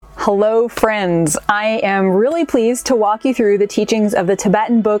Hello friends, I am really pleased to walk you through the teachings of the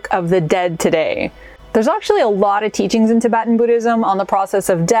Tibetan Book of the Dead today. There's actually a lot of teachings in Tibetan Buddhism on the process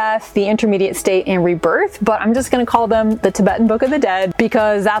of death, the intermediate state, and rebirth, but I'm just going to call them the Tibetan Book of the Dead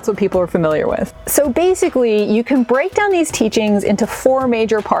because that's what people are familiar with. So basically, you can break down these teachings into four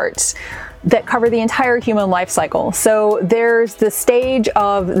major parts that cover the entire human life cycle. So there's the stage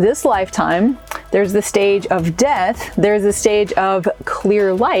of this lifetime, there's the stage of death, there's the stage of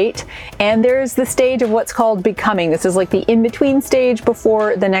clear light, and there's the stage of what's called becoming. This is like the in-between stage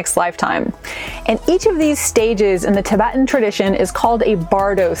before the next lifetime. And each of these stages in the Tibetan tradition is called a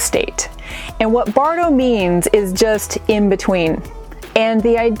bardo state. And what bardo means is just in between. And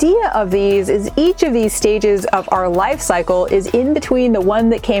the idea of these is each of these stages of our life cycle is in between the one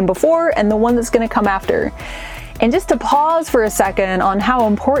that came before and the one that's going to come after. And just to pause for a second on how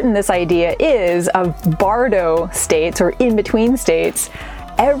important this idea is of bardo states or in-between states,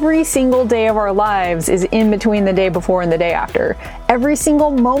 every single day of our lives is in between the day before and the day after. Every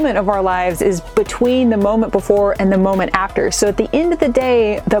single moment of our lives is between the moment before and the moment after. So at the end of the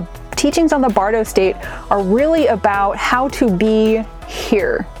day, the teachings on the bardo state are really about how to be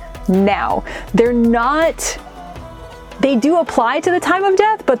here, now. They do apply to the time of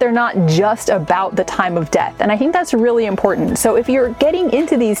death, but they're not just about the time of death. And I think that's really important. So if you're getting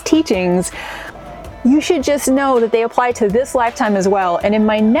into these teachings, you should just know that they apply to this lifetime as well. And in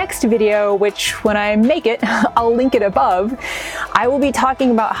my next video, which when I make it, I'll link it above, I will be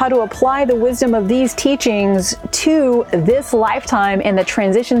talking about how to apply the wisdom of these teachings to this lifetime and the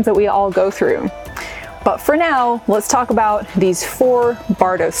transitions that we all go through. But for now, let's talk about these four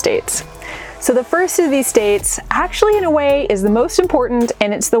bardo states. So the first of these states, actually in a way, is the most important,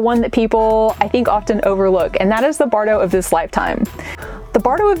 and it's the one that people, I think, often overlook, and that is the bardo of this lifetime. The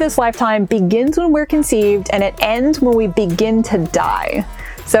bardo of this lifetime begins when we're conceived, and it ends when we begin to die.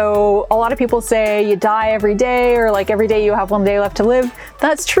 So a lot of people say you die every day, or like every day you have 1 day left to live.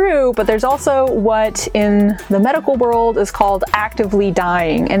 That's true, but there's also what in the medical world is called actively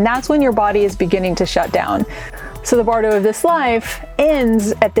dying, and that's when your body is beginning to shut down. So the bardo of this life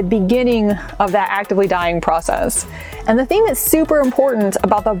ends at the beginning of that actively dying process. And the thing that's super important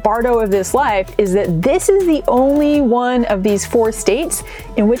about the bardo of this life is that this is the only one of these four states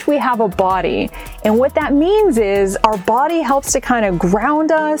in which we have a body. And what that means is our body helps to kind of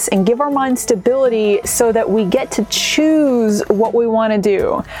ground us and give our mind stability so that we get to choose what we want to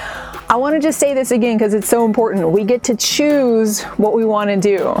do. I want to just say this again because it's so important. We get to choose what we want to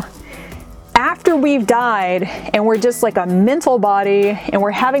do. After we've died and we're just like a mental body and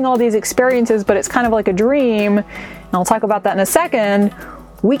we're having all these experiences, but it's kind of like a dream, and I'll talk about that in a second,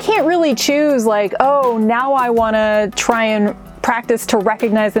 we can't really choose like, oh, now I want to try and practice to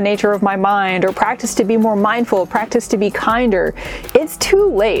recognize the nature of my mind, or practice to be more mindful, practice to be kinder. It's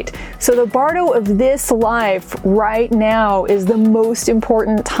too late. So the bardo of this life right now is the most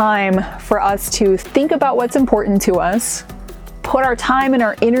important time for us to think about what's important to us, put our time and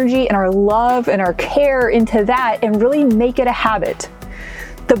our energy and our love and our care into that, and really make it a habit.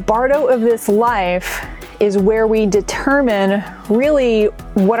 The bardo of this life is where we determine really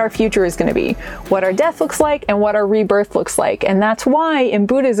what our future is going to be, what our death looks like, and what our rebirth looks like. And that's why in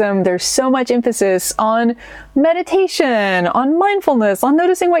Buddhism there's so much emphasis on meditation, on mindfulness, on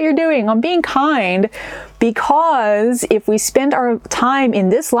noticing what you're doing, on being kind, because if we spend our time in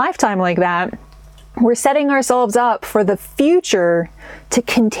this lifetime like that, we're setting ourselves up for the future to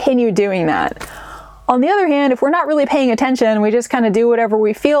continue doing that. On the other hand, if we're not really paying attention, we just kind of do whatever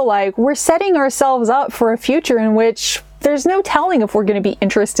we feel like, we're setting ourselves up for a future in which there's no telling if we're going to be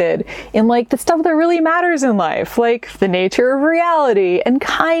interested in like the stuff that really matters in life, like the nature of reality and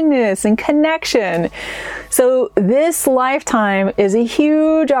kindness and connection. So this lifetime is a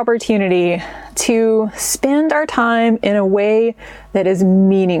huge opportunity to spend our time in a way that is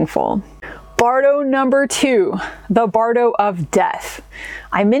meaningful. Bardo number 2, the bardo of death.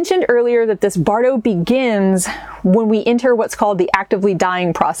 I mentioned earlier that this bardo begins when we enter what's called the actively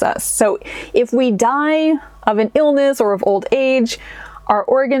dying process. So if we die of an illness or of old age, our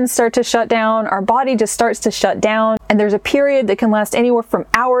organs start to shut down, our body just starts to shut down, and there's a period that can last anywhere from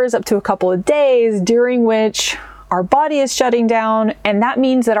hours up to a couple of days during which our body is shutting down, and that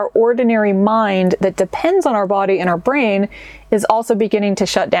means that our ordinary mind that depends on our body and our brain is also beginning to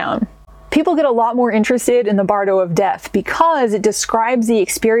shut down. People get a lot more interested in the bardo of death because it describes the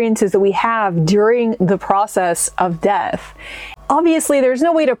experiences that we have during the process of death. Obviously, there's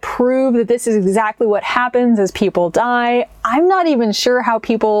no way to prove that this is exactly what happens as people die. I'm not even sure how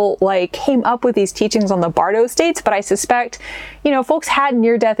people came up with these teachings on the Bardo states, but I suspect, folks had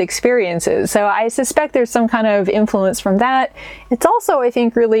near-death experiences. So I suspect there's some kind of influence from that. It's also, I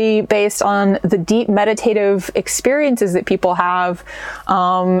think, really based on the deep meditative experiences that people have.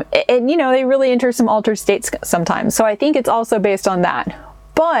 And they really enter some altered states sometimes. So I think it's also based on that.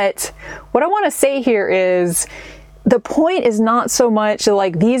 But what I want to say here is, the point is not so much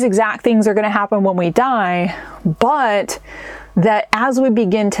these exact things are going to happen when we die, but that as we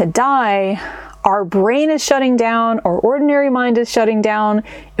begin to die, our brain is shutting down, our ordinary mind is shutting down.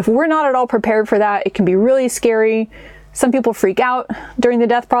 If we're not at all prepared for that, it can be really scary. Some people freak out during the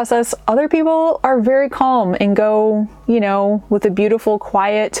death process. Other people are very calm and go, with a beautiful,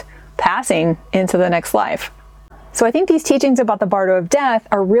 quiet passing into the next life. So I think these teachings about the Bardo of Death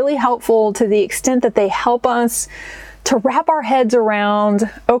are really helpful to the extent that they help us to wrap our heads around,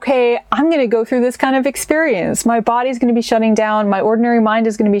 okay, I'm going to go through this kind of experience. My body's going to be shutting down. My ordinary mind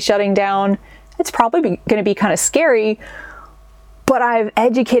is going to be shutting down. It's probably going to be kind of scary, but I've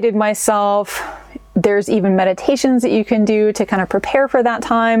educated myself. There's even meditations that you can do to kind of prepare for that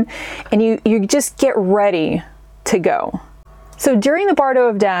time, and you just get ready to go. So during the Bardo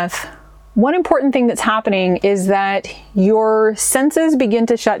of Death, one important thing that's happening is that your senses begin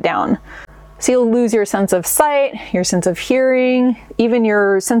to shut down. So you'll lose your sense of sight, your sense of hearing, even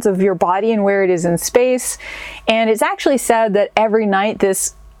your sense of your body and where it is in space. And it's actually said that every night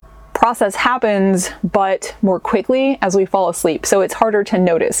this process happens, but more quickly as we fall asleep. So it's harder to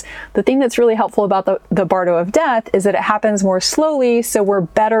notice. The thing that's really helpful about the Bardo of Death is that it happens more slowly, so we're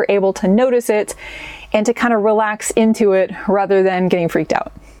better able to notice it and to kind of relax into it rather than getting freaked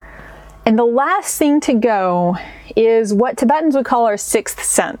out. And the last thing to go is what Tibetans would call our sixth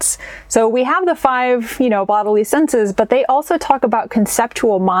sense. So we have the 5, bodily senses, but they also talk about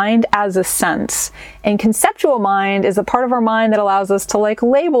conceptual mind as a sense. And conceptual mind is a part of our mind that allows us to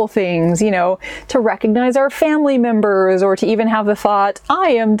label things, to recognize our family members, or to even have the thought,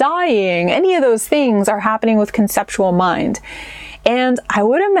 I am dying. Any of those things are happening with conceptual mind. And I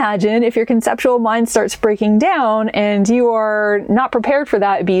would imagine if your conceptual mind starts breaking down and you are not prepared for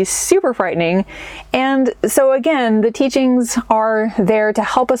that, it'd be super frightening. And so again, the teachings are there to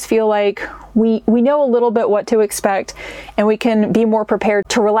help us feel like we know a little bit what to expect, and we can be more prepared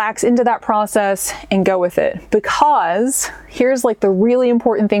to relax into that process and go with it. Because here's the really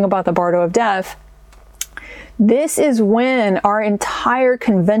important thing about the Bardo of Death. This is when our entire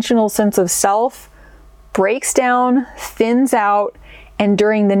conventional sense of self breaks down, thins out, and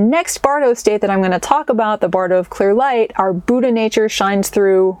during the next Bardo state that I'm going to talk about, the Bardo of Clear Light, our Buddha nature shines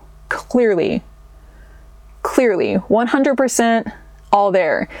through clearly, 100% all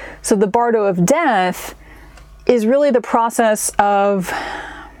there. So the Bardo of Death is really the process of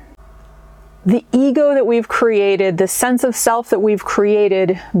the ego that we've created, the sense of self that we've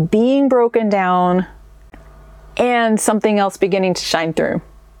created being broken down, and something else beginning to shine through.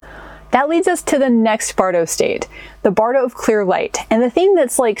 That leads us to the next Bardo state, the Bardo of Clear Light. And the thing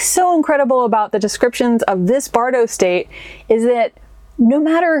that's so incredible about the descriptions of this Bardo state is that no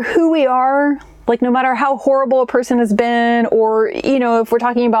matter who we are, no matter how horrible a person has been, or, if we're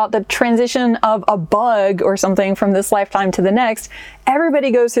talking about the transition of a bug or something from this lifetime to the next,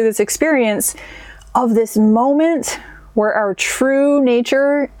 everybody goes through this experience of this moment where our true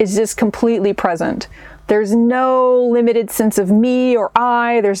nature is just completely present. There's no limited sense of me or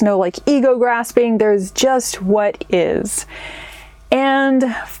I. There's no ego grasping. There's just what is.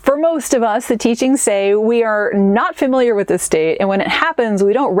 And for most of us, the teachings say we are not familiar with this state. And when it happens,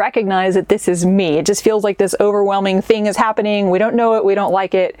 we don't recognize that this is me. It just feels like this overwhelming thing is happening. We don't know it. We don't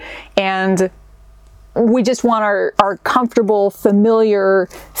like it. And we just want our comfortable, familiar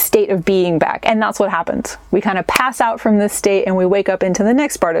state of being back. And that's what happens. We kind of pass out from this state and we wake up into the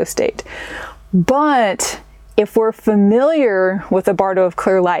next Bardo state. But if we're familiar with the Bardo of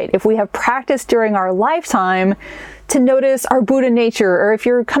Clear Light, if we have practiced during our lifetime to notice our Buddha nature, or if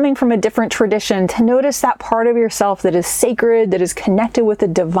you're coming from a different tradition, to notice that part of yourself that is sacred, that is connected with the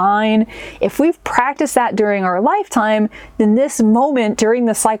divine, if we've practiced that during our lifetime, then this moment during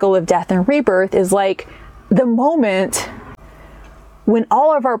the cycle of death and rebirth is the moment when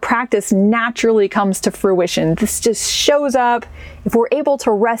all of our practice naturally comes to fruition. This just shows up. If we're able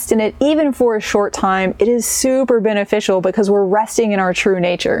to rest in it, even for a short time, it is super beneficial because we're resting in our true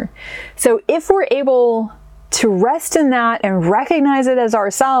nature. So if we're able to rest in that and recognize it as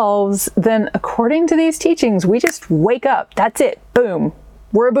ourselves, then according to these teachings, we just wake up. That's it. Boom.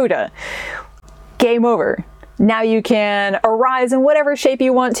 We're a Buddha. Game over. Now you can arise in whatever shape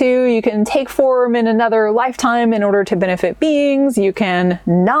you want to. You can take form in another lifetime in order to benefit beings. You can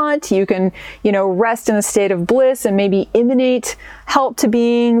not. You can, rest in a state of bliss and maybe emanate help to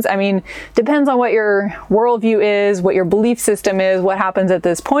beings. I mean, depends on what your worldview is, what your belief system is, what happens at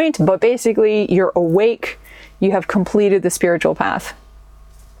this point. But basically, you're awake. You have completed the spiritual path.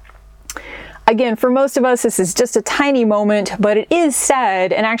 Again, for most of us, this is just a tiny moment, but it is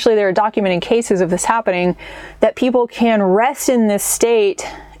said, and actually there are documented cases of this happening, that people can rest in this state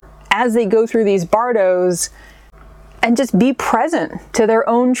as they go through these bardos and just be present to their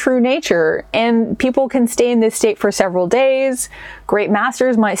own true nature. And people can stay in this state for several days. Great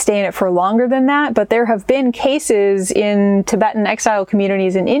masters might stay in it for longer than that, but there have been cases in Tibetan exile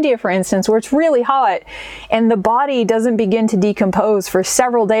communities in India, for instance, where it's really hot and the body doesn't begin to decompose for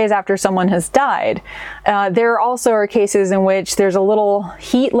several days after someone has died. There also are cases in which there's a little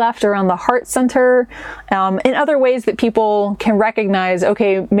heat left around the heart center, and other ways that people can recognize,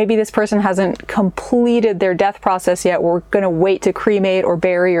 okay, maybe this person hasn't completed their death process yet. We're going to wait to cremate or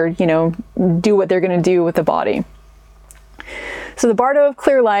bury or, do what they're going to do with the body. So the Bardo of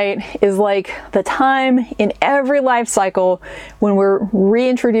Clear Light is like the time in every life cycle when we're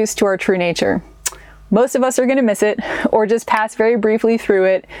reintroduced to our true nature. Most of us are going to miss it or just pass very briefly through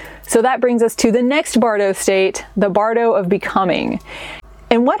it. So that brings us to the next Bardo state, the Bardo of Becoming.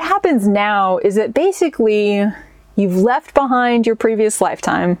 And what happens now is that basically you've left behind your previous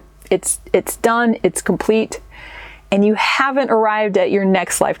lifetime. It's done, it's complete, and you haven't arrived at your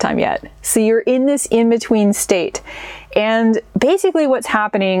next lifetime yet. So you're in this in-between state. And basically what's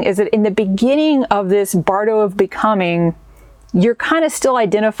happening is that in the beginning of this Bardo of Becoming, you're kind of still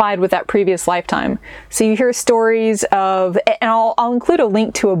identified with that previous lifetime. So you hear stories of, and I'll include a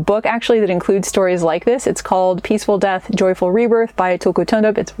link to a book actually that includes stories like this. It's called Peaceful Death, Joyful Rebirth by Tulku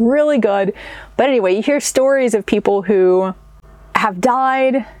Thondup. It's really good. But anyway, you hear stories of people who have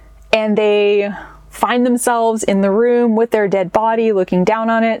died and they find themselves in the room with their dead body, looking down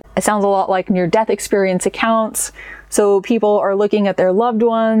on it. It sounds a lot like near-death experience accounts. So people are looking at their loved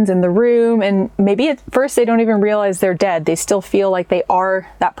ones in the room, and maybe at first they don't even realize they're dead. They still feel like they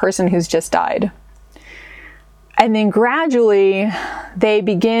are that person who's just died. And then gradually they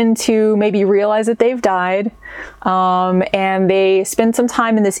begin to maybe realize that they've died, and they spend some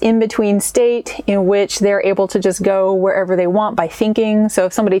time in this in-between state in which they're able to just go wherever they want by thinking. So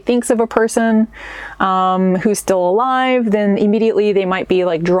if somebody thinks of a person who's still alive, then immediately they might be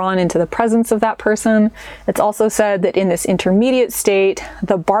like drawn into the presence of that person. It's also said that in this intermediate state,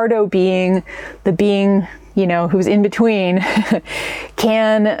 the Bardo being, the being, who's in between,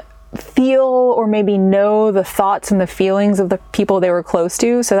 can feel or maybe know the thoughts and the feelings of the people they were close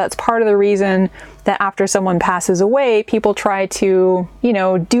to. So that's part of the reason that after someone passes away, people try to,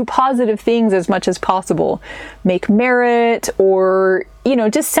 do positive things as much as possible, make merit, or,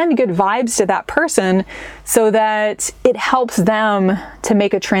 just send good vibes to that person so that it helps them to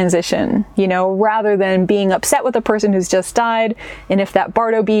make a transition, rather than being upset with the person who's just died. And if that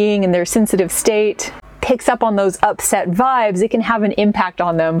Bardo being in their sensitive state picks up on those upset vibes, it can have an impact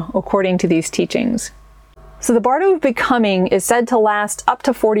on them, according to these teachings. So the Bardo of Becoming is said to last up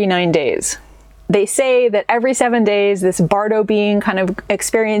to 49 days. They say that every 7 days, this Bardo being kind of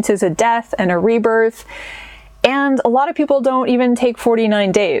experiences a death and a rebirth. And a lot of people don't even take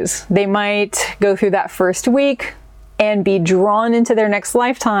 49 days. They might go through that first week and be drawn into their next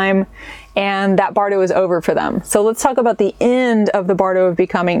lifetime, and that Bardo is over for them. So let's talk about the end of the Bardo of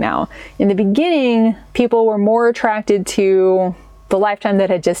Becoming now. In the beginning, people were more attracted to the lifetime that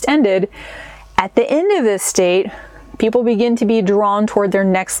had just ended. At the end of this state, people begin to be drawn toward their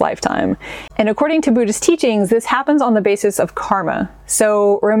next lifetime. And according to Buddhist teachings, this happens on the basis of karma.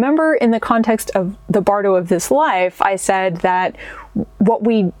 So remember, in the context of the Bardo of this life, I said that what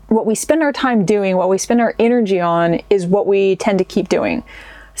we spend our time doing, what we spend our energy on, is what we tend to keep doing.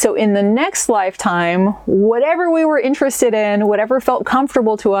 So in the next lifetime, whatever we were interested in, whatever felt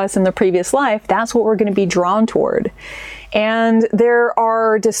comfortable to us in the previous life, that's what we're going to be drawn toward. And there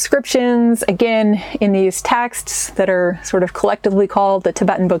are descriptions, again, in these texts that are sort of collectively called the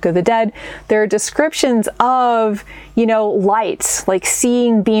Tibetan Book of the Dead. There are descriptions of, lights, like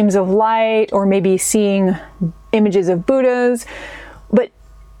seeing beams of light or maybe seeing images of Buddhas. But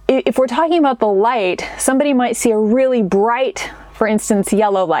if we're talking about the light, somebody might see a really bright, for instance,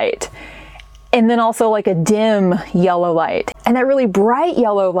 yellow light, and then also like a dim yellow light. And that really bright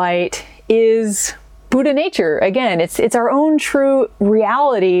yellow light is Buddha nature. Again, it's our own true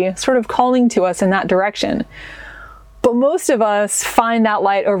reality sort of calling to us in that direction. But most of us find that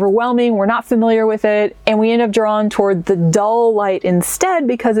light overwhelming, we're not familiar with it, and we end up drawn toward the dull light instead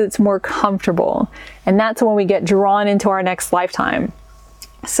because it's more comfortable. And that's when we get drawn into our next lifetime.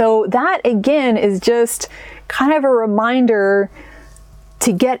 So that again is just kind of a reminder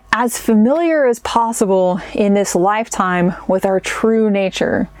to get as familiar as possible in this lifetime with our true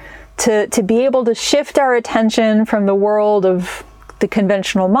nature, to be able to shift our attention from the world of the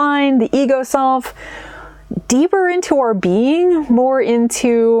conventional mind, the ego self, deeper into our being, more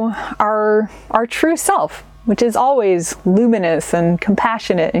into our true self, which is always luminous and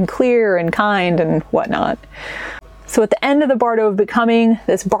compassionate and clear and kind and whatnot. So at the end of the Bardo of Becoming,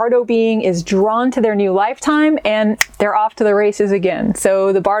 this Bardo being is drawn to their new lifetime and they're off to the races again.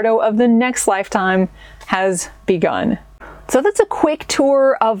 So the Bardo of the next lifetime has begun. So that's a quick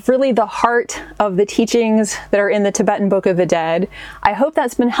tour of really the heart of the teachings that are in the Tibetan Book of the Dead. I hope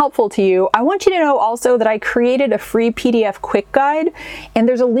that's been helpful to you. I want you to know also that I created a free PDF quick guide, and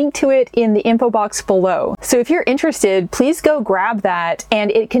there's a link to it in the info box below. So if you're interested, please go grab that, and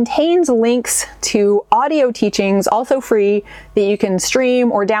it contains links to audio teachings, also free, that you can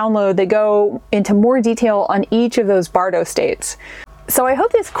stream or download that go into more detail on each of those Bardo states. So I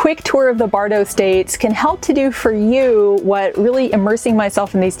hope this quick tour of the Bardo states can help to do for you what really immersing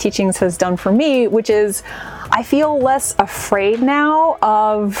myself in these teachings has done for me, which is I feel less afraid now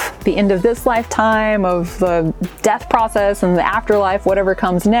of the end of this lifetime, of the death process and the afterlife, whatever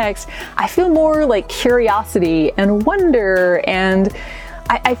comes next. I feel more like curiosity and wonder, and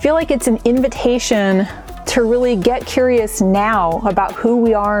I feel like it's an invitation to really get curious now about who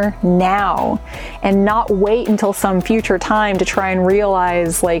we are now and not wait until some future time to try and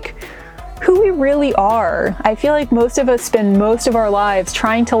realize like who we really are. I feel like most of us spend most of our lives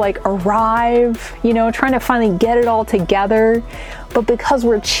trying to like arrive, you know, trying to finally get it all together. But because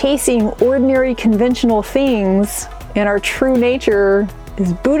we're chasing ordinary conventional things and our true nature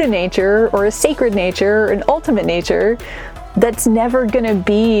is Buddha nature or a sacred nature, an ultimate nature, that's never gonna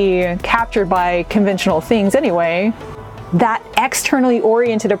be captured by conventional things anyway. That externally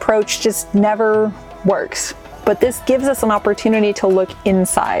oriented approach just never works. But this gives us an opportunity to look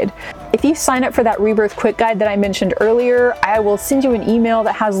inside. If you sign up for that Rebirth Quick Guide that I mentioned earlier, I will send you an email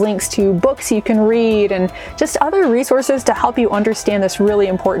that has links to books you can read and just other resources to help you understand this really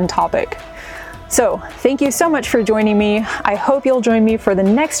important topic. So thank you so much for joining me. I hope you'll join me for the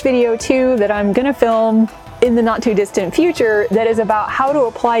next video too that I'm gonna film in the not too distant future that is about how to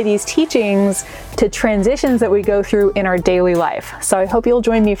apply these teachings to transitions that we go through in our daily life. So I hope you'll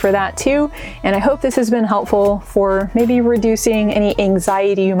join me for that too, and I hope this has been helpful for maybe reducing any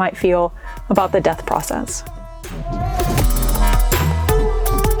anxiety you might feel about the death process.